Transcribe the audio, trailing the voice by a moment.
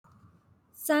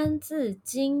三字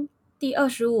经第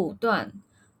25段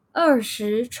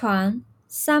：20传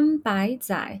300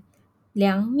载，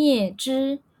梁灭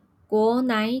之，国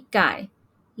乃改。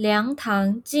梁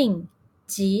唐晋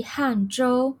及汉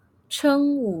周，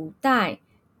称五代，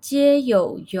皆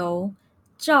有由。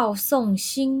赵宋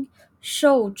兴，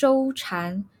受周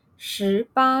禅。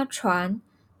18传，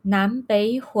南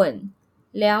北混。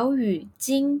辽与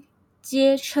金，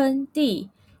皆称帝。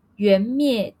元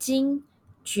灭金，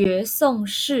绝宋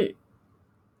氏。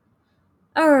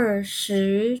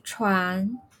20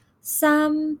传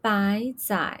300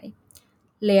载，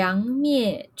梁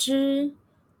灭之，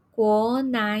国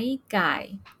乃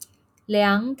改。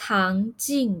梁唐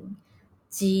晋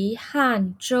及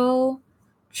汉周，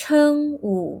称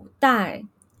五代，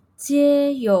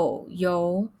皆有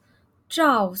由。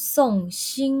赵宋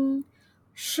兴，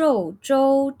受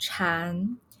周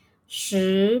禅。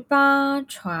18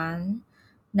传，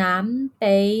南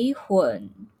北混。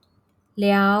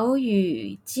辽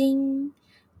与金，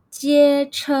皆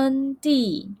称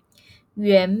帝。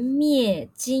元灭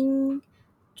金，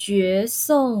绝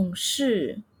宋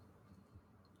氏。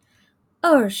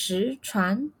20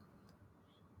传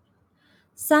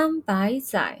300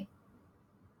载，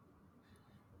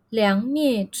梁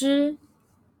灭之，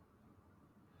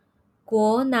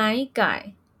国乃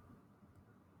改。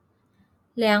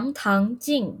梁唐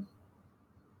晋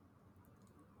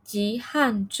及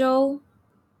汉周，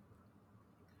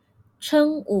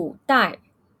称五代，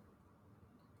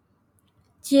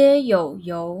皆有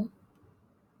由。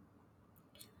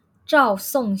赵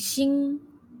宋兴，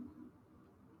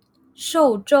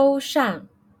受周禅。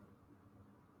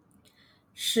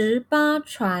18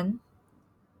传，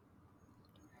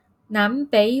南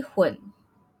北混。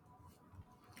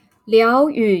辽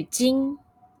与金，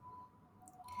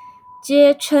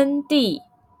皆称帝。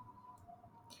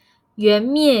元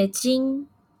灭金，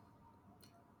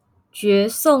绝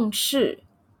宋氏。